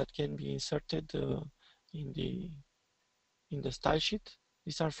elements that can be inserted in the style sheet.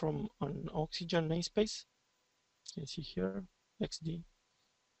 These are from an oXygen namespace. You can see here XD,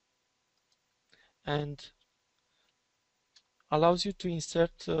 and allows you to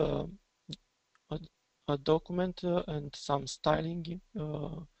insert a, a document and some styling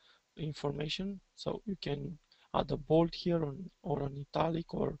information. So you can add a bold here or an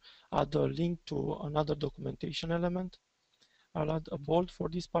italic, or add a link to another documentation element. I'll add a bold for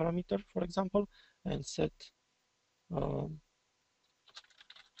this parameter, for example, and set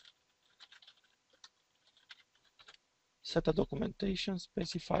set a documentation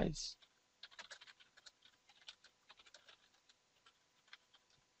specifies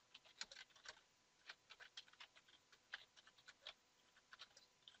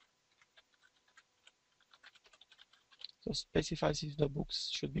so specifies if the books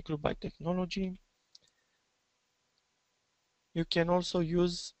should be grouped by technology. You can also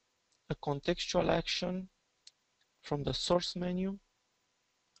use a contextual action from the source menu,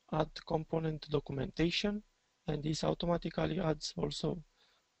 add component documentation, and this automatically adds also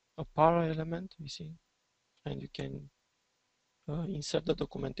a para element, we see, and you can insert the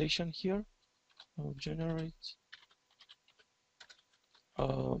documentation here. Generate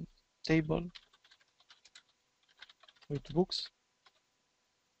a table with books.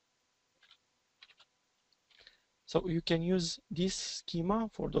 So you can use this schema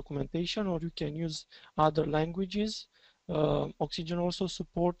for documentation, or you can use other languages. oXygen also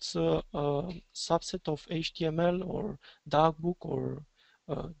supports a subset of HTML or DAGbook or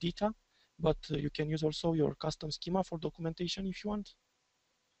data, but you can use also your custom schema for documentation if you want.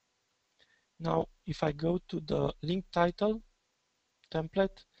 Now, if I go to the link title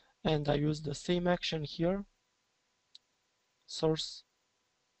template and I use the same action here, source,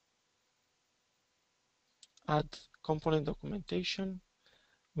 add component documentation,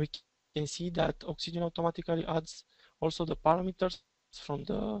 we can see that oXygen automatically adds also the parameters from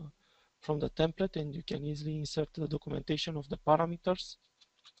the template, and you can easily insert the documentation of the parameters.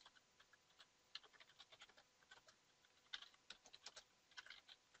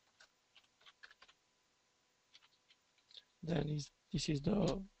 Then this is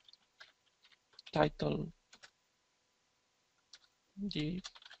the title, the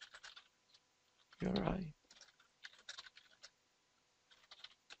URI.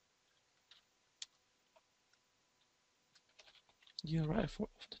 URI of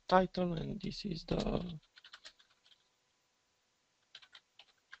the title, and this is the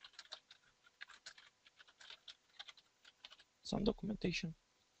some documentation.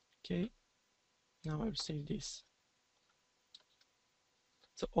 Okay, now I'll save this.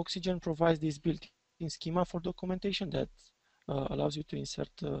 So oXygen provides this built-in schema for documentation that allows you to insert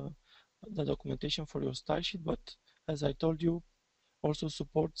the documentation for your style sheet, but as I told you, also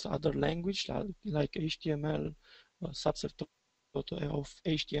supports other language like HTML, subset of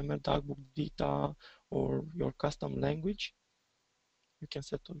HTML, darkbook data, or your custom language. You can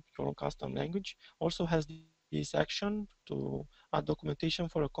set your own custom language. Also has this action to add documentation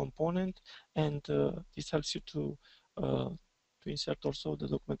for a component, and this helps you to insert also the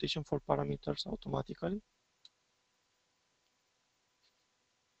documentation for parameters automatically.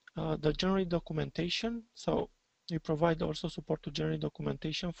 The generate documentation. So we provide also support to generate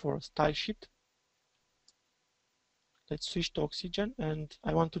documentation for a style sheet. Let's switch to oXygen, and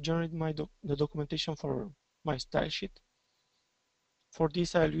I want to generate the documentation for my style sheet. For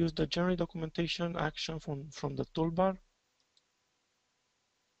this, I'll use the generate documentation action from the toolbar.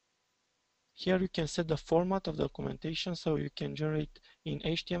 Here you can set the format of the documentation, so you can generate in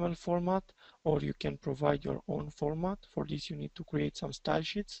HTML format, or you can provide your own format. For this, you need to create some style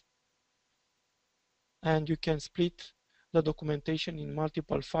sheets. And you can split the documentation in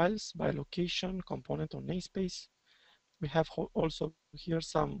multiple files by location, component, or namespace. We have also here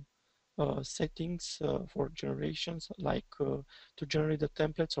some settings for generations, like to generate the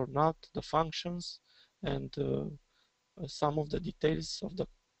templates or not, the functions, and some of the details of the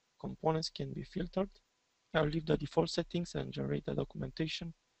components can be filtered. I'll leave the default settings and generate the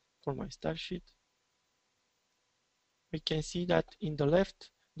documentation for my style sheet. We can see that in the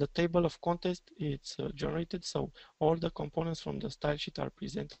left, the table of contents is generated, so all the components from the style sheet are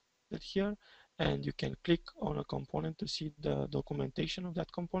presented here, and you can click on a component to see the documentation of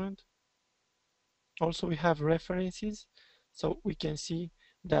that component. Also, we have references, so we can see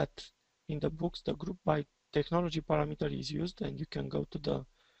that in the books, the group by technology parameter is used, and you can go to the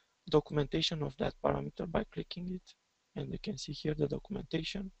documentation of that parameter by clicking it, and you can see here the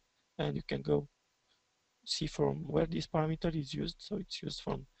documentation, and you can go see from where this parameter is used. So it's used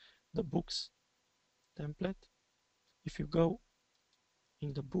from the books template. If you go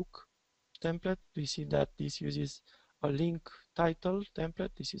in the book template, we see that this uses a link title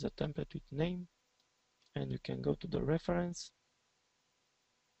template. This is a template with name, and you can go to the reference.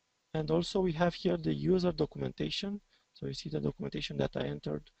 And also we have here the user documentation. So you see the documentation that I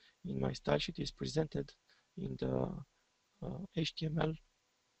entered in my style sheet is presented in the HTML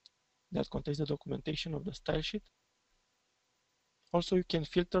that contains the documentation of the style sheet. Also, you can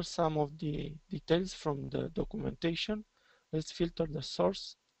filter some of the details from the documentation. Let's filter the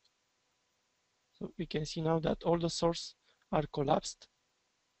source. So we can see now that all the sources are collapsed,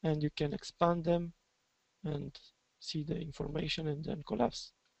 and you can expand them and see the information and then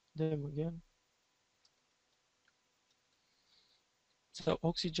collapse them again. So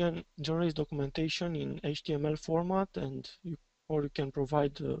oXygen generates documentation in HTML format, and or you can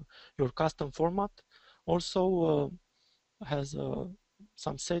provide your custom format. Also has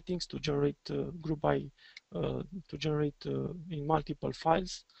some settings to generate group by to generate in multiple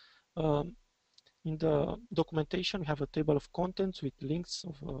files. In the documentation, we have a table of contents with links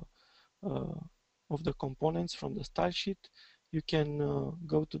of the components from the style sheet. You can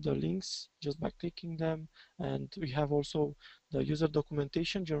go to the links just by clicking them, and we have also the user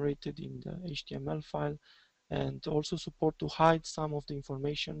documentation generated in the HTML file, and also support to hide some of the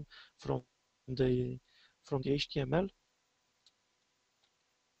information from the HTML.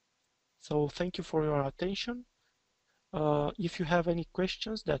 So thank you for your attention. If you have any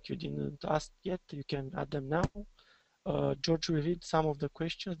questions that you didn't ask yet, you can add them now. George will read some of the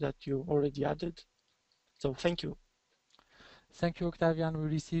questions that you already added. So thank you. Thank you, Octavian. We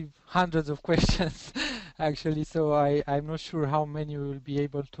receive hundreds of questions, actually, so I'm not sure how many we will be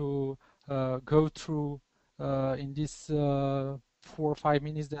able to go through in this 4 or 5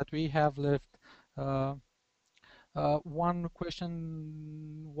 minutes that we have left. One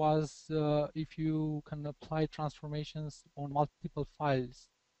question was if you can apply transformations on multiple files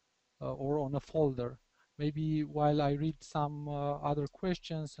or on a folder maybe while I read some other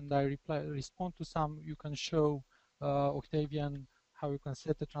questions and I respond to some, you can show Octavian how you can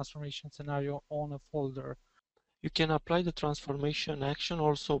set the transformation scenario on a folder. You can apply the transformation action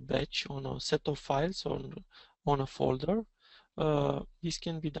also batch on a set of files on a folder. This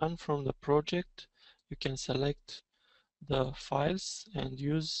can be done from the project. You can select the files and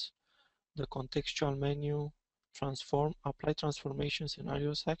use the contextual menu apply transformation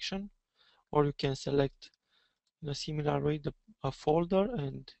scenarios action, or you can select in a similar way a folder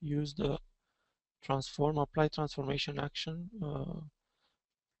and use the apply transformation action,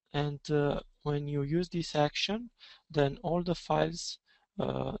 and when you use this action, then all the files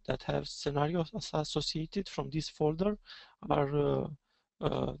that have scenarios associated from this folder are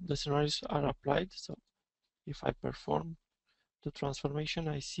the scenarios are applied. So if I perform the transformation,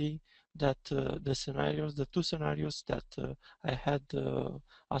 I see that the two scenarios that I had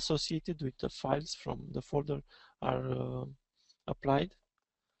associated with the files from the folder are applied.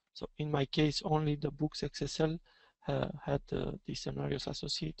 So in my case, only the books XSL had these scenarios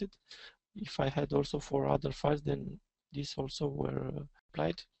associated. If I had also for other files, then these also were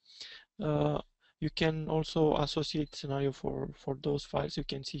applied. You can also associate scenario for those files. You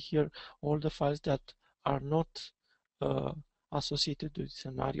can see here all the files that are not associated with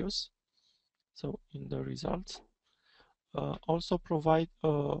scenarios. So in the results, also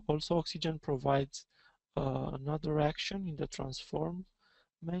oXygen provides another action in the transform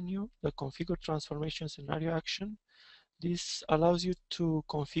menu, the configure transformation scenario action. This allows you to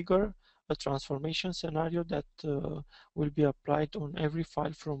configure a transformation scenario that will be applied on every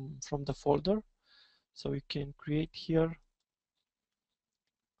file from the folder. So you can create here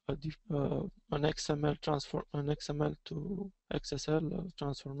an XML to XSL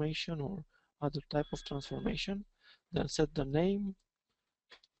transformation or other type of transformation. Then set the name,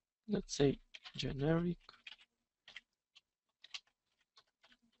 let's say generic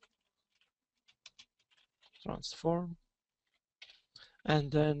transform,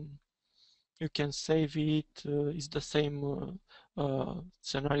 and then you can save it. It's the same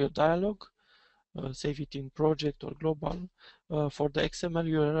scenario dialog. Save it in project or global. For the XML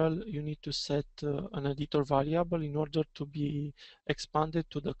URL, you need to set an editor variable in order to be expanded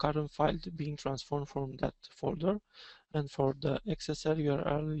to the current file being transformed from that folder. And for the XSL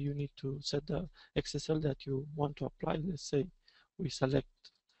URL, you need to set the XSL that you want to apply. Let's say we select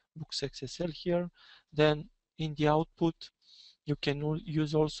books XSL here. Then in the output, you can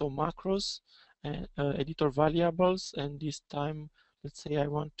use also macros and editor variables, and this time let's say I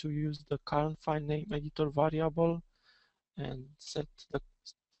want to use the current file name editor variable and set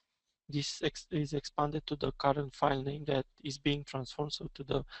this is expanded to the current file name that is being transformed, so to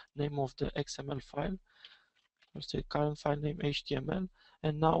the name of the XML file. I'll say current file name HTML,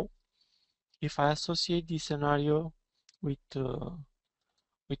 and now if I associate this scenario with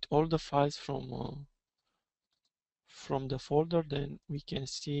all the files from the folder, then we can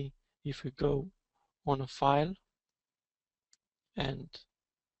see if we go on a file and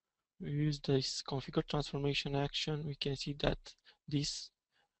we use this configure transformation action, we can see that this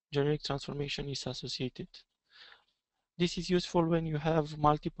generic transformation is associated. This is useful when you have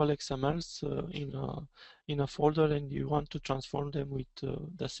multiple XMLs in a folder and you want to transform them with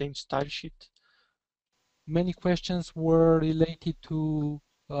the same style sheet. Many questions were related to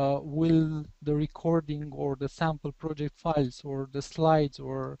will the recording or the sample project files or the slides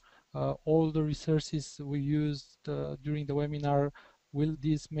or all the resources we used during the webinar, will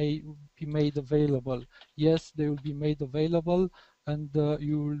these be made available? Yes, they will be made available, and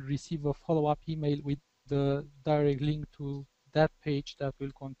you will receive a follow-up email with the direct link to that page that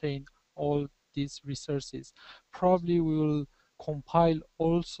will contain all these resources. Probably we will compile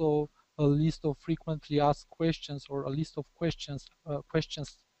also a list of frequently asked questions or a list of questions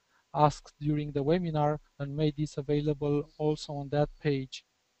asked during the webinar and made this available also on that page.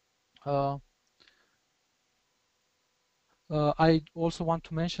 I also want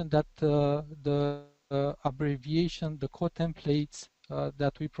to mention that the abbreviation, the code templates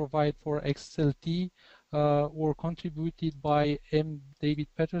that we provide for XSLT were contributed by M. David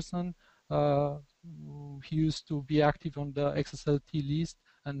Peterson. He used to be active on the XSLT list,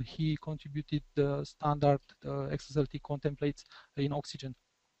 and he contributed the standard XSLT code templates in oXygen.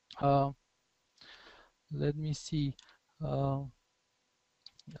 Let me see.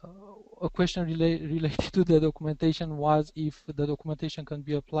 A question related to the documentation was if the documentation can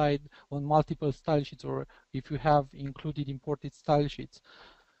be applied on multiple style sheets or if you have included imported style sheets.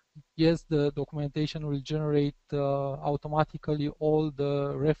 Yes, the documentation will generate automatically all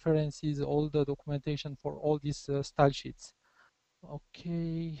the references, all the documentation for all these style sheets.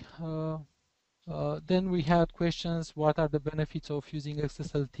 Okay. Then we had questions, what are the benefits of using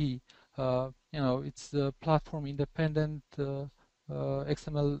XSLT? It's a platform independent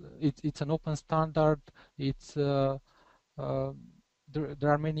XML, it's an open standard, it's uh,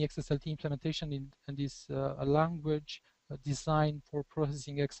 there are many XSLT implementation in this language designed for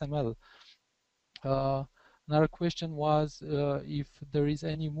processing XML. Uh, Another question was if there is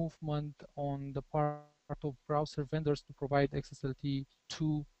any movement on the part of browser vendors to provide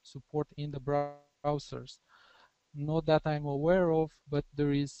XSLT2 support in the browsers. Not that I'm aware of, but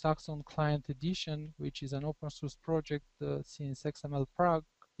there is Saxon Client Edition, which is an open source project since XML Prague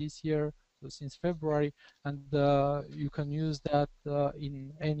this year, so since February, and you can use that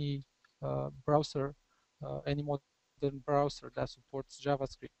in any browser, any modern browser that supports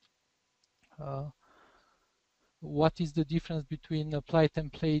JavaScript. Uh, what is the difference between apply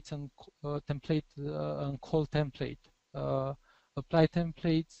templates and call template? Uh, Apply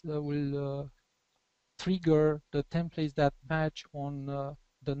templates will trigger the templates that match on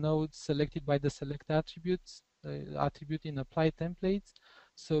the nodes selected by the select attributes attribute in apply templates.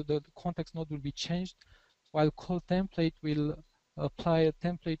 So the context node will be changed, while call template will apply a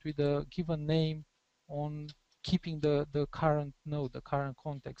template with a given name on keeping the current node, the current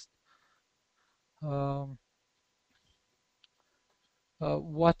context. Um,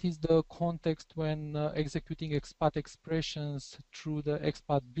 what is the context when executing XPath expressions through the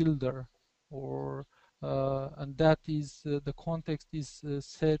XPath builder, or and that is the context is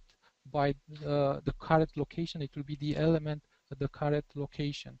set by the current location. It will be the element at the current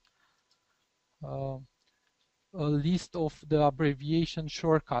location. A list of the abbreviation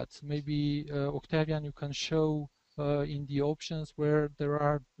shortcuts. Maybe Octavian, you can show in the options where there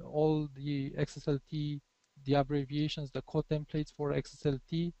are all the XSLT, the abbreviations, the code templates for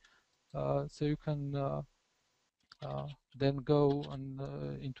XSLT. So you can then go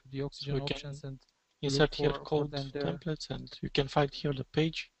on into the So oXygen we options can and look insert here for code them there. templates, and you can find here the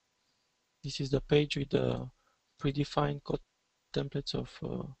page. This is the page with the predefined code templates of,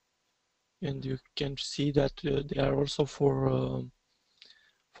 and you can see that they are also for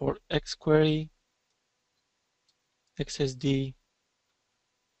xQuery, XSD,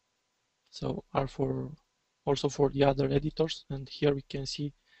 so are for also for the other editors. And here we can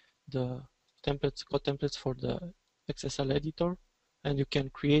see the templates, code templates for the XSL editor, and you can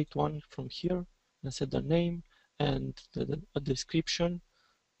create one from here and set the name and a description,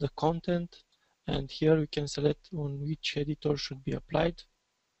 the content, and here we can select on which editor should be applied.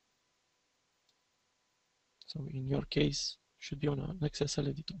 So in your case, should be on an XSL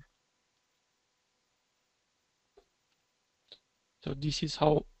editor. So this is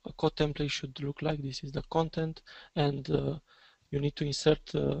how a code template should look like. This is the content, and you need to insert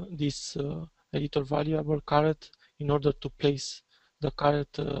this editor variable caret in order to place the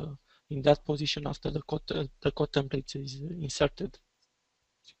caret in that position after the code template is inserted.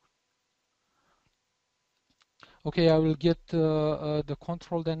 Okay, I will get the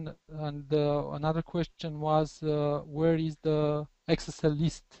control then. And another question was, where is the XSL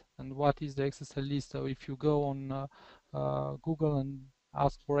list and what is the XSL list? So if you go on Google and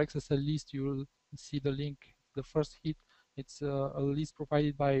ask for XSL list, you will see the link, the first hit. It's a list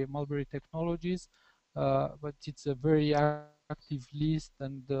provided by Mulberry Technologies, but it's a very active list.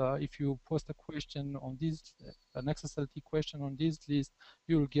 And if you post a question on this, an XSLT question on this list,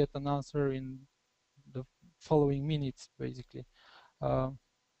 you will get an answer in the following minutes, basically. Uh,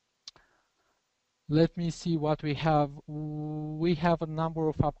 let me see what we have. We have a number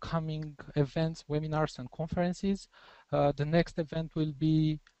of upcoming events, webinars, and conferences. The next event will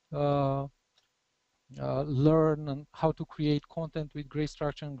be learn on how to create content with gray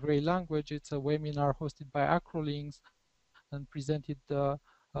structure and gray language. It's a webinar hosted by Acrolinks and presented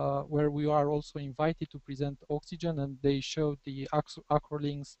where we are also invited to present oXygen, and they showed the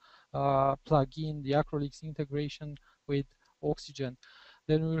Acrolinks plugin, the Acrolinks integration with oXygen.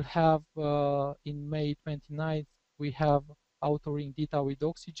 Then we'll have in May 29th, we have authoring data with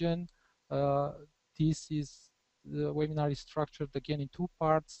oXygen. This is the webinar is structured again in two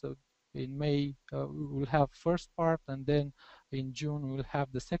parts. So in May, we will have first part, and then in June, we will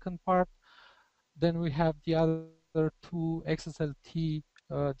have the second part. Then we have the other two XSLT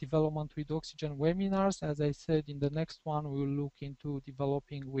development with oXygen webinars. As I said, in the next one, we will look into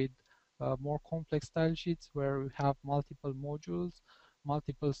developing with more complex style sheets where we have multiple modules,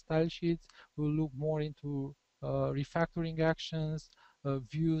 multiple style sheets. We'll look more into refactoring actions,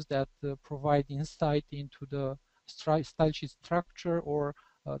 views that provide insight into the style sheet structure, or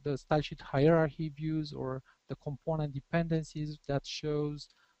the style sheet hierarchy views, or the component dependencies that shows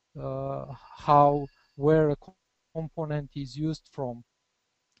how where a component is used from.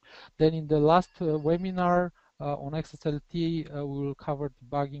 Then in the last webinar on XSLT, we will cover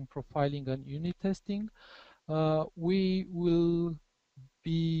debugging, profiling, and unit testing. We will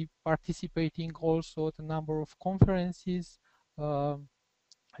be participating also at a number of conferences,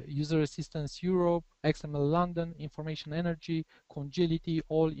 User Assistance Europe, XML London, Information Energy, Congility,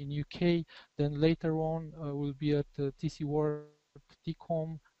 all in UK. Then later on, we'll be at TC World,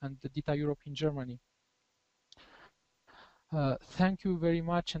 TCOM, and the DITA Europe in Germany. Thank you very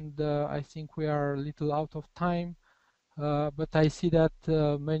much, and I think we are a little out of time. But I see that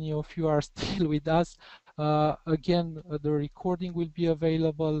many of you are still with us. Again, the recording will be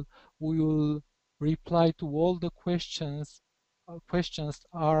available. We will reply to all the questions. Questions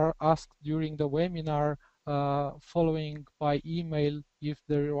are asked during the webinar, following by email if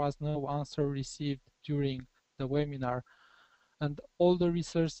there was no answer received during the webinar. And all the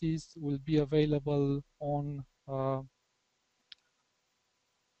resources will be available on our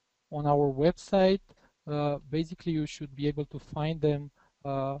website. Basically, you should be able to find them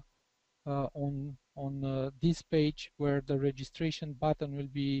on this page, where the registration button will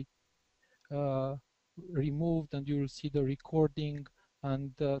be removed, and you will see the recording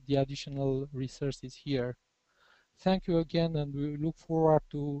and the additional resources here. Thank you again, and we look forward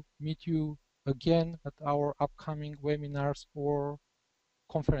to meet you again at our upcoming webinars or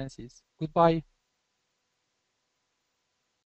conferences. Goodbye.